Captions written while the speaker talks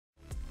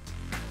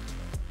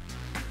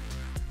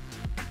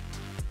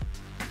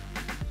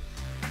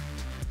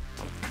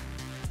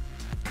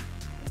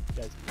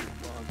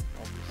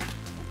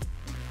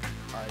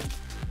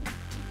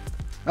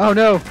Oh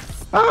no!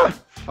 Ah!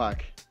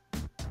 Fuck.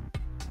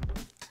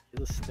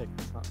 Here's a stick.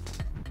 That's not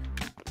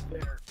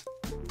fair.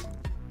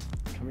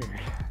 Come here.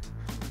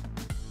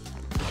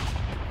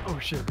 Oh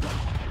shit.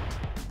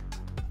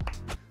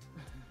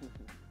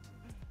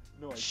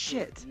 No, I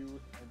Shit. killed you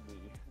and me.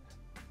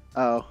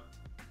 Oh.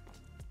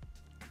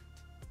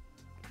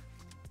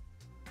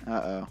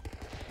 Uh-oh.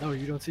 No,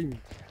 you don't see me.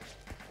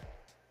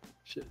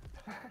 Shit.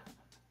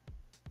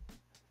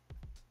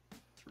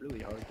 It's really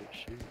hard to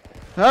shoot.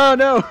 Oh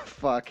no!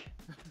 Fuck.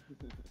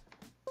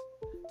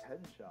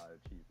 Headshot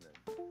achievement.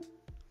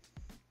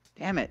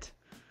 Damn it.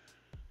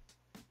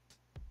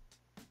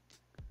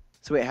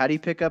 So wait, how do you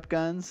pick up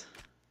guns?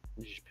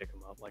 You just pick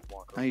them up, like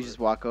walk Oh, over. you just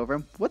walk over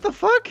them? What the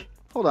fuck?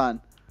 Hold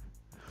on.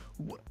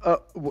 What?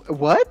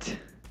 What?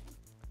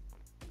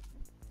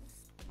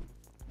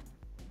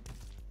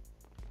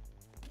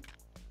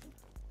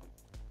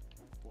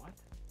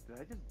 Did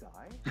I just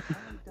die? How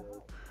did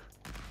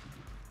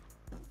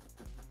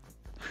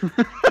I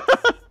die?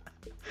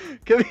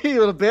 Come here, you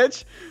little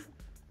bitch.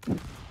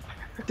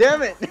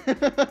 Damn it.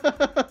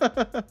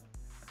 That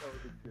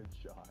was a good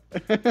shot.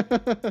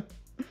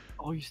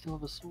 Oh, you still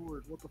have a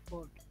sword. What the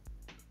fuck?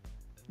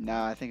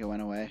 No, I think it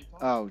went away.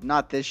 Oh,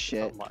 not this It's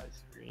shit. on my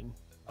screen.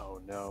 Oh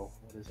no,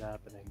 what is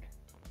happening?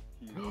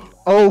 He's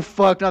Oh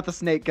fuck, not the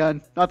snake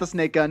gun. Not the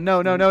snake gun.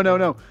 No, no, no, no,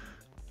 no.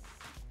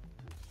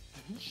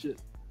 Shit.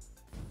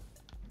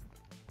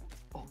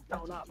 Oh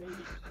no, not me.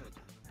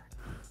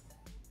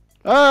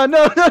 Oh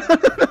no, no, no, no,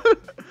 no.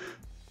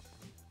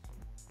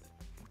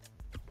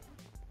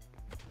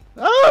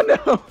 Oh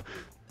no.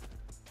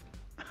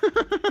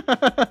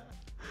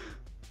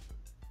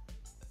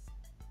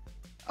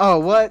 Oh,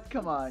 what?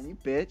 Come on, you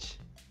bitch.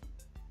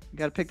 You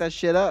gotta pick that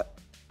shit up.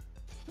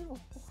 Why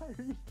are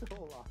you still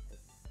alive?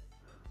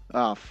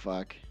 Oh,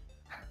 fuck.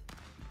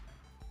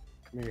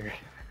 Come here.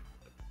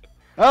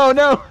 Oh,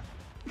 no!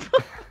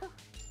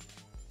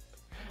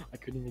 I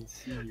couldn't even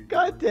see you.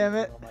 God damn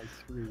it. On my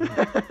screen.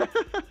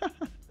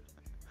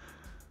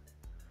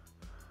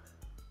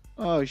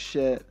 Oh,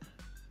 shit.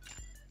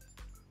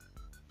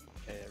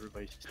 Okay,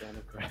 everybody stand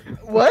up right.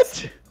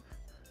 What?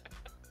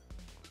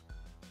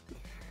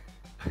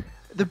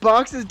 The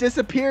boxes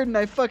disappeared and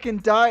I fucking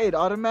died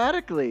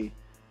automatically.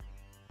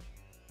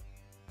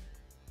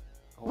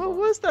 Hold What on.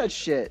 was that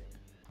shit?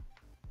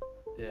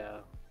 Yeah.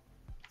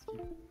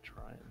 Let's keep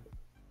trying.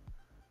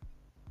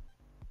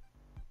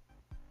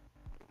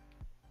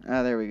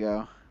 Ah, there we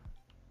go.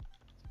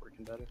 It's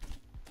working better.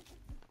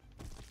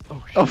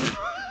 Oh shit. Oh.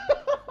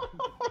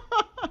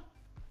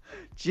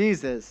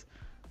 Jesus.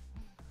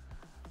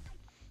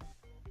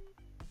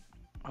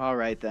 All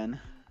right then.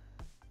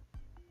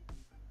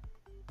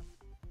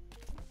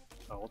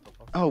 Oh, what the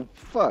fuck? Oh,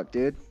 fuck,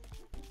 dude.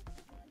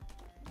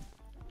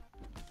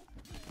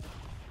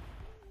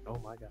 Oh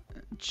my god.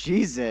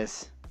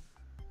 Jesus.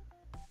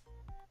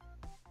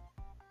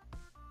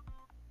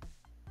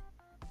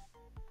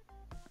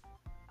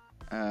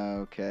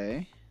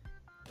 Okay.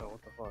 Oh,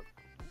 what the fuck?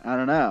 I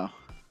don't know.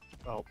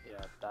 Oh,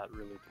 yeah, that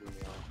really threw me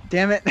off.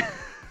 Damn it.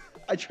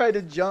 I tried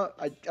to jump.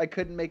 I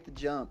couldn't make the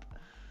jump.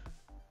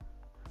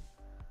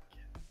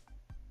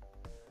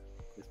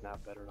 This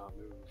map better not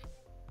move.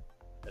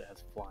 It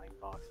has flying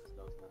boxes,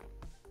 doesn't it?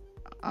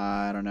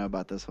 I don't know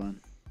about this one.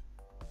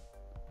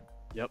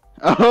 Yep.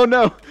 Oh,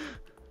 no.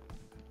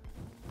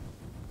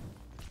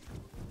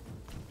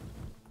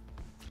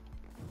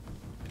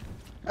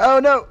 Oh,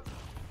 no.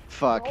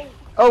 Fuck.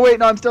 Oh, wait.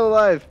 No, I'm still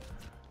alive.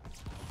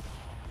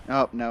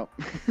 Oh, no.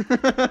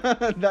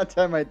 That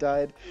time I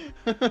died.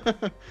 What is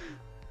that?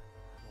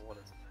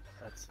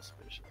 That's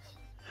suspicious.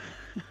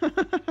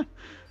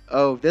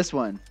 Oh, this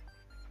one.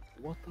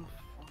 What the fuck?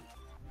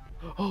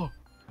 Oh!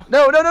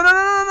 No, no, no, no,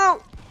 no,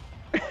 no,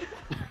 no.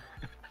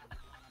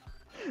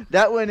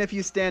 That one, if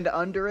you stand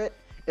under it,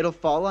 it'll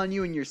fall on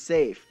you and you're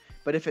safe.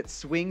 But if it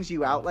swings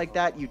you out like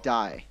that, you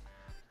die.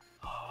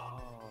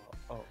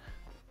 Oh.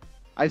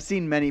 I've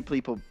seen many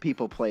people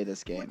play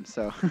this game,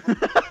 so.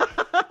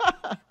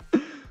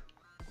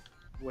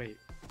 Wait.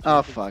 Oh,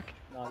 It's fuck.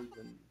 Not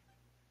even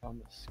on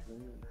the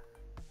screen.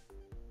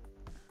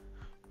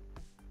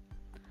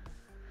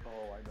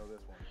 Oh, I know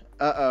this one.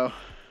 Uh-oh.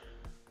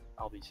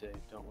 I'll be safe,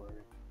 don't worry.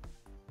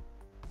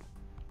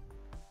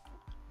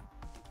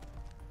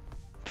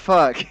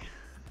 Fuck.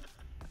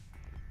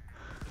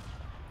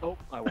 Oh,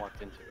 I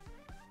walked into it.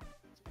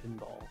 It's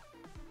pinball.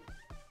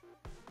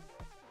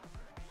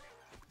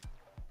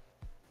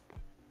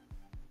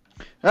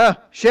 Oh,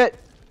 shit.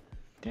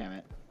 Damn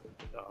it.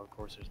 Oh, of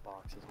course there's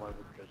boxes. Why would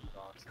there be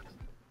boxes?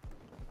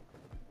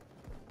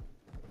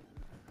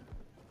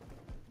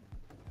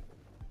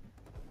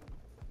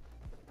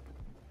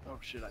 Oh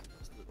shit, I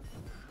missed it.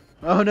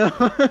 Oh, no.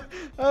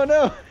 Oh,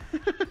 no.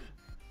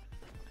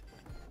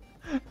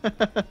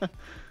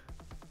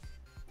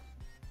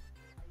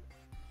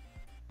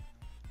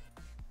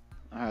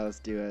 Alright, let's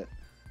do it.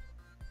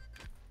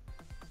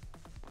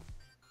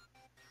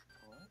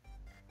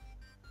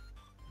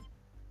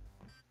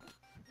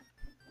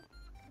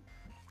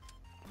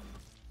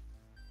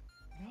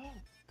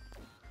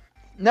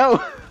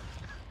 No!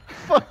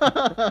 Fuck!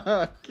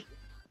 I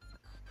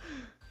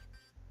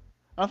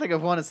don't think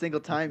I've won a single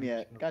time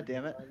yet. God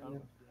damn it. I don't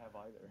think you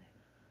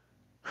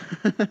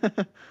have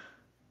either.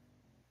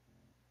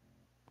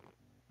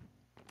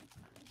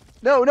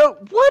 No, no,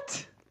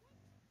 what?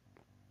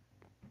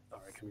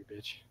 Alright, come here,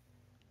 bitch.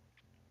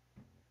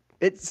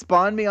 It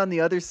spawned me on the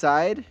other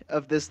side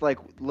of this like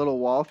little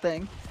wall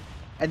thing,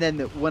 and then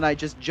when I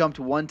just jumped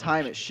one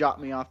time, it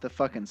shot me off the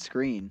fucking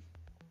screen.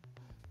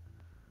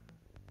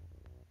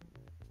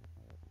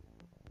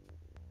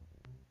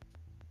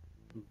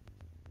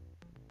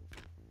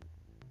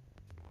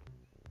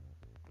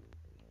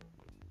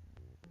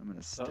 I'm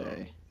gonna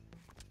stay.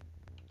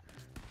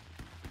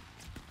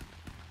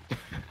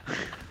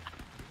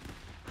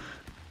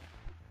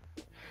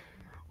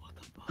 What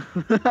the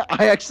fuck?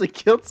 I actually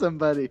killed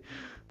somebody.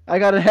 I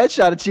got a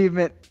headshot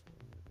achievement.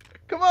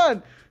 Come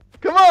on.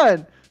 Come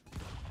on.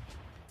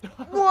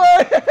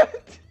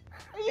 What?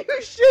 Are you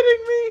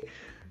shitting me?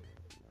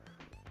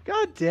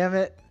 God damn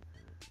it.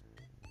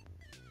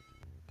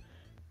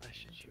 I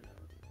should shoot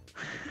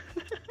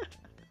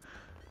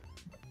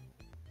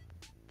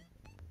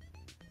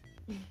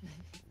him.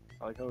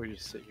 I like how we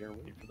just sit here and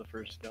wait for the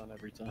first gun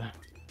every time.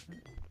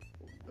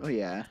 Oh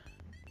yeah.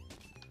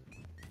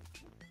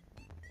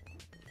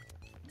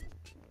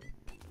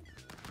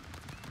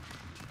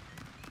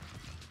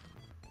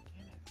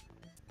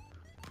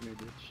 Come here,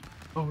 bitch.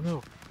 Oh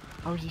no!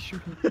 How is he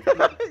shooting?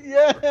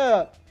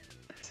 Yeah.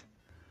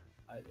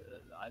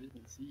 I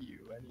didn't see you.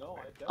 No,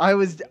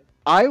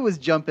 I was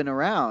jumping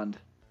around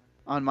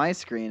on my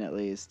screen at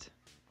least.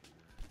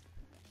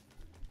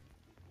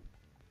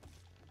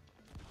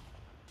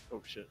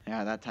 Oh shit.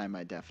 Yeah, that time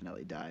I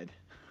definitely died.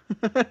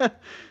 We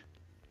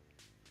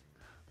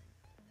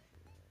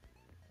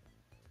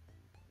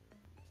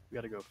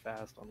gotta go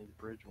fast on these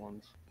bridge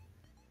ones.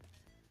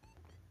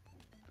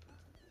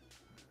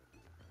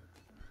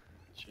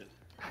 Shit.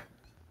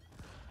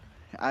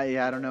 I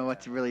don't know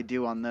what to really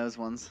do on those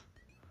ones.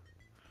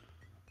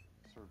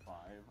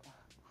 survive.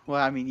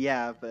 Well, I mean,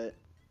 yeah, but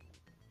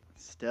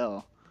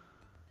still.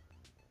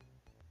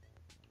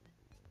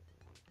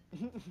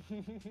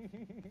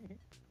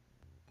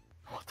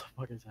 What the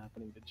fuck is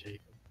happening to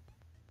Jacob?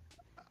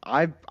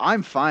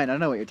 I'm fine. I don't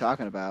know what you're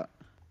talking about.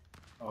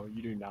 Oh,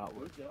 you do not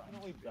We're look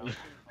definitely bouncing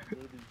under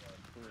the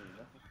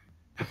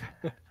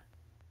screen.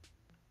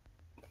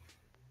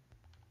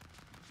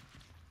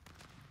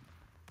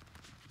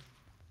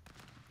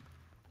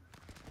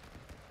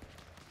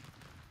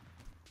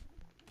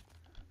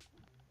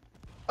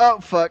 Oh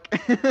fuck. I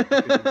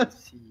couldn't even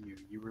see you.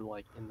 You were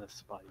like in the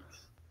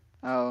spikes.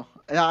 Oh,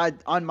 yeah,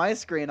 on my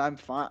screen I'm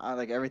fine.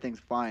 Like everything's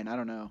fine. I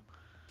don't know.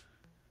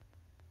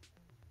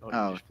 Oh,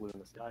 Oh. you just flew in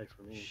the sky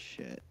for me.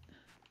 Shit.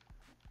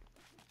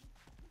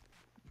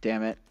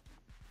 Damn it.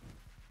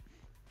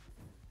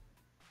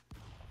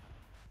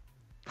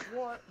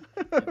 What?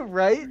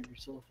 Right? Threw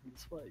yourself in the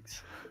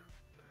spikes.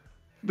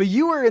 But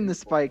you were in the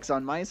spikes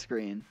on my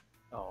screen.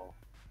 Oh,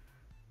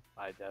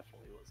 I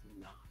definitely was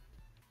not.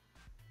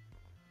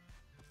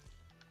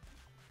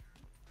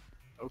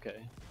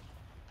 Okay,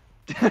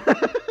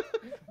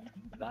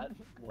 that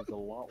was a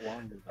lot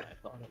longer than I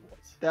thought it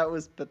was. That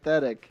was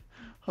pathetic.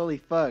 Holy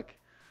fuck.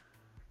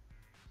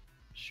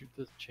 Shoot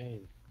this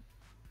chain.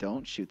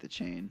 Don't shoot the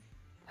chain.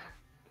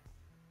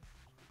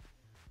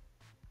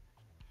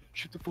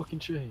 Shoot the fucking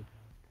chain.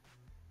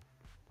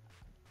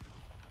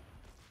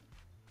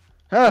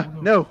 Ah, Oh,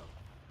 no. no.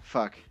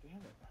 Fuck. Damn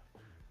it.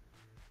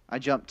 I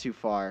jumped too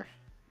far.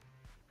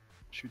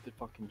 Shoot the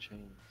fucking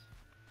chains.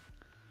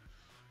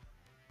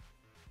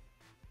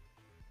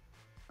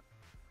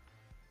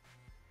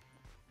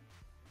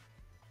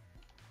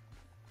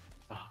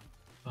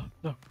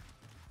 No.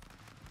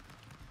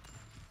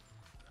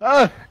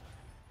 Ah!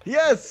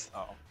 Yes!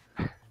 Oh.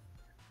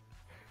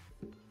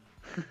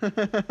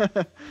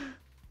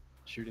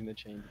 Shooting the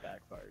chains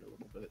backfired a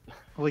little bit.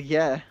 Well,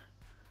 yeah.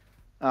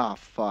 Oh,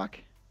 fuck.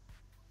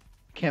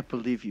 Can't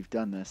believe you've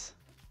done this.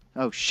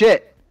 Oh,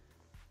 shit!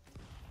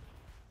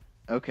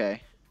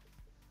 Okay.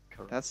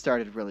 Correct. That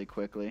started really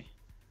quickly.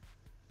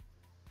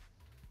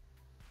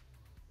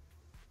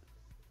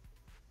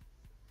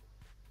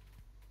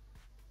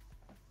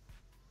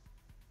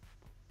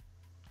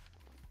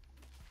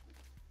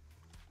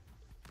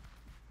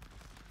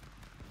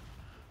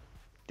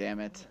 Damn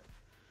it.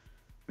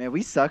 Man,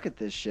 we suck at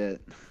this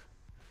shit.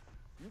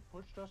 You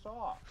pushed us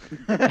off.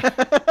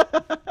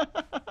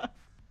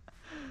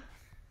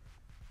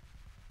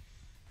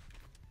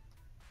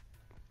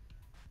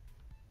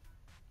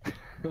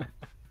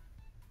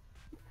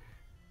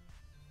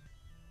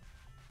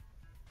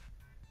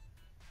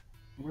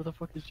 Where the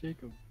fuck is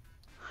Jacob?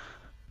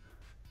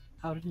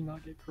 How did he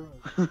not get crushed?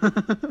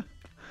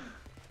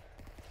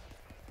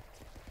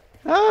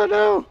 Oh,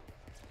 no!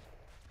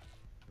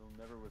 You'll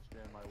never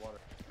withstand my water.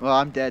 Well,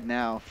 I'm dead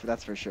now,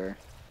 that's for sure.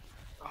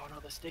 Oh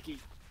no, the sticky.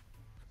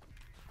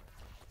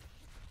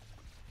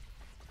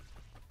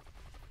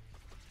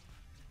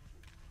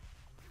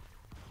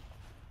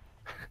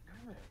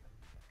 Damn it.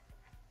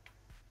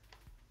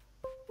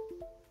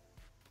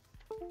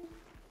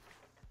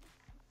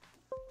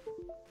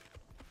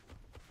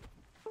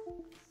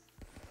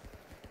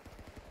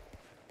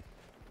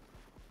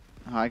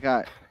 Oh, I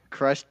got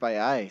crushed by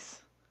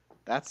ice.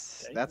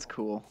 That's Damn.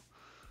 cool.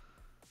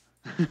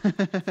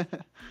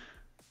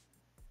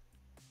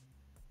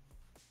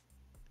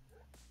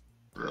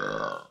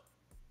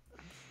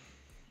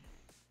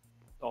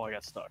 Oh, I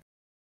got stuck.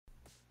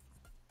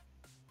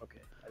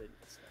 Okay, I didn't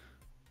get stuck.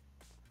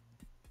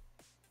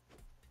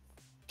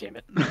 Damn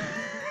it.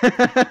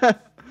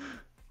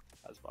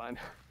 That's fine.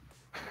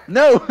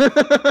 No!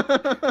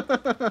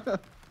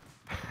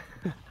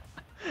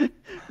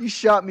 You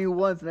shot me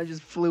once and I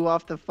just flew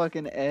off the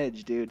fucking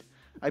edge, dude.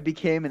 I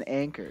became an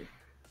anchor.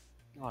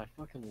 Oh, I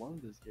fucking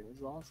love this game. This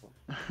is awesome.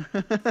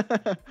 This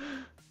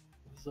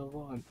is so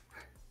fun.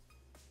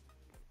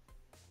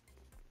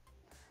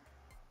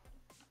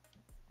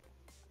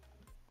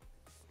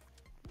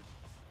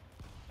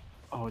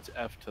 Oh, it's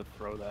F to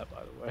throw that,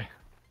 by the way.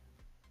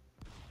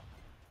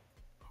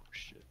 Oh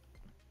shit.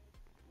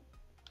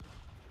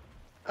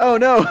 Oh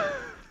no!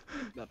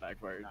 That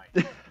backfired.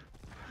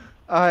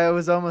 I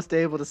was almost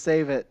able to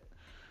save it.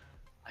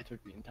 I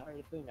took the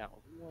entire thing out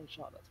with one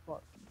shot. That's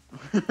fucked.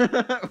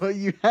 Well,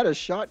 you had a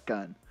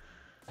shotgun.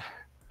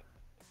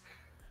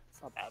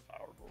 It's not that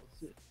powerful,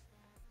 is it?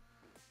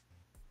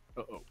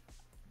 Uh-oh.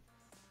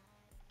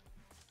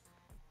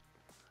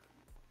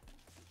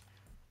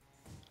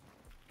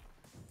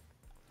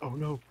 Oh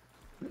no.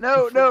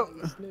 No, no!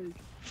 The snake.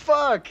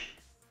 Fuck!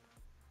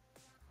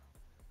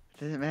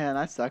 Man,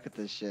 I suck at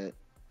this shit.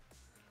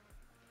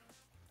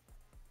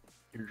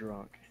 You're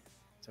drunk.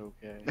 It's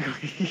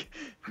okay.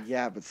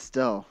 Yeah, but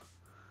still.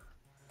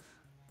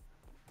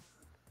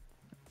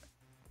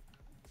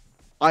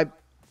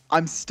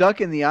 I'm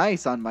stuck in the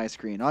ice on my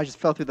screen. Oh, I just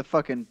fell through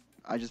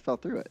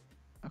it.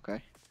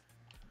 Okay.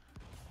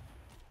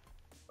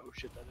 Oh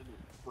shit, that didn't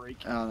break.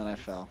 Oh, and then I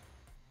fell.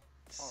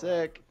 Alright,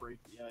 Sick. break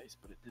the ice,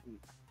 but it didn't.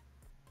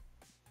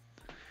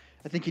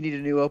 I think you need a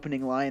new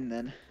opening line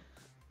then.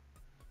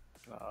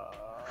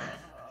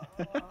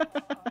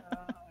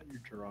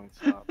 You're drunk,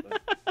 stop it.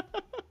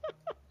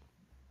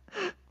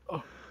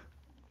 Oh.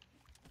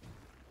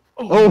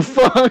 Oh,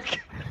 fuck!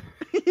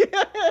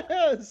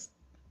 Yes!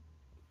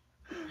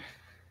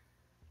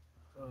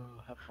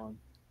 Have fun.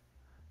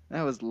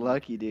 That was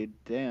lucky, dude.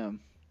 Damn.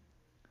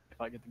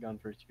 If I get the gun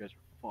first, you guys are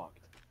fucked.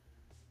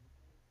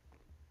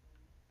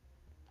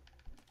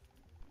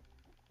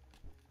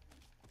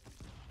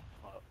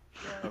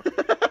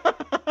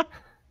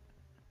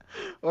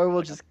 Or we'll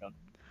I got just the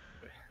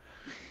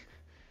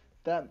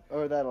gun.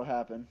 that'll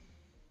happen.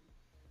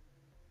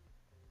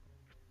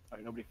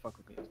 Alright, nobody fuck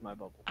with me. It's my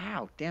bubble.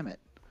 Ow, damn it.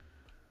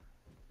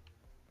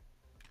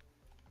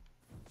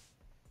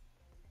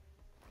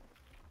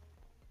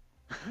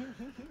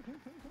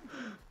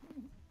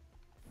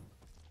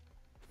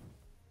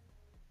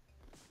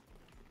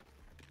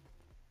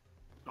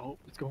 Oh,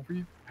 it's going for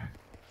you.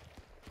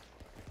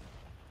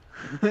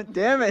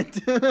 Damn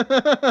it.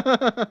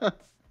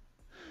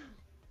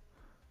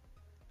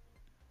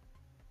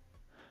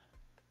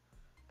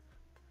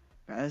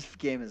 Man, this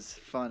game is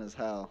fun as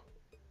hell.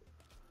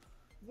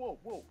 Whoa,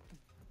 whoa.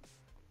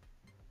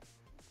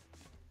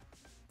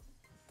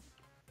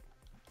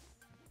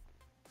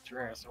 Get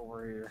your ass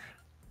over here.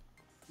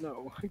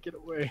 No, get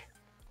away.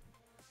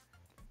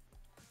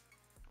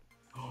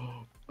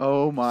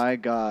 Oh my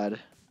god.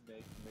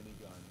 Make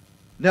minigun.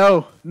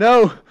 No,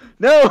 no,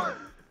 no!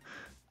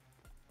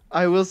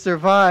 I will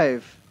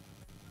survive.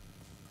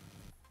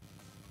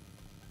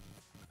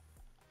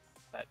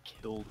 That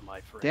killed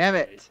my friend. Damn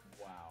it.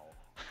 Wow.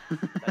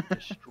 That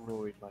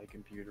destroyed my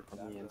computer from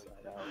the That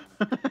inside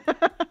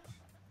out.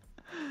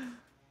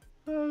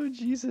 Oh,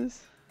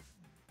 Jesus.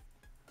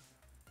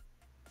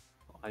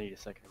 Oh, I need a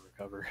second to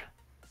recover.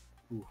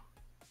 Ooh.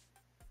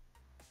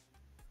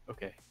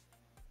 Okay.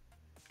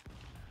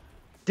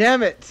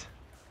 Damn it.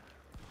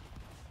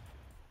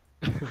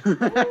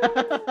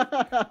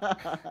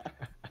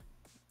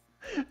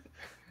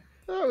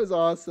 That was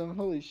awesome.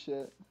 Holy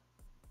shit.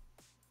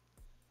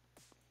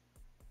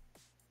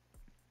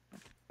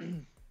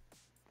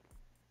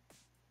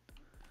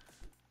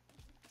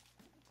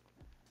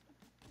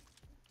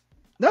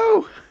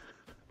 No!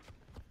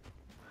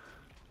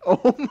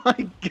 Oh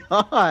my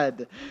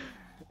god!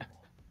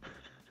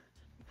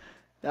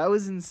 That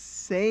was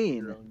insane.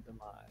 Your own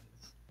demise.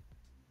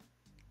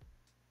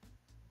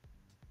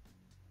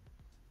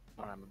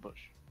 Alright, I'm a bush.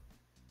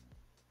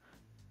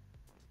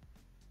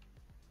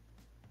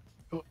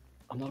 Oh,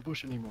 I'm not a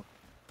bush anymore.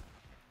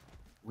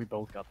 We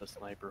both got the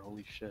sniper.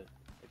 Holy shit.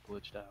 It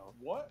glitched out.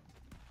 What?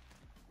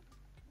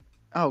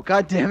 Oh,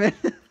 god damn it.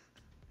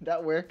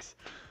 That works.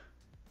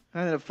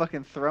 I ended up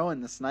fucking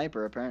throwing the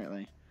sniper,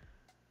 apparently.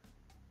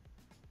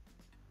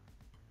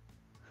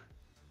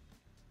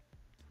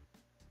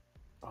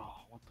 Oh,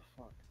 what the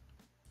fuck?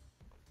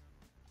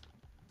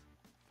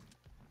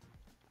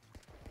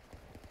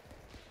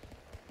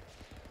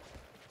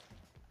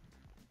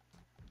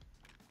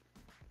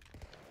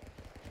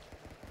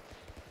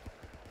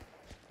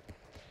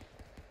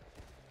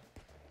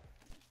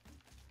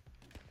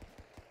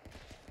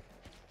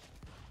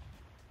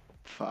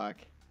 Fuck.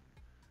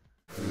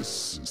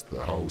 This is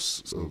the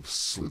house of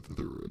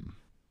Slytherin.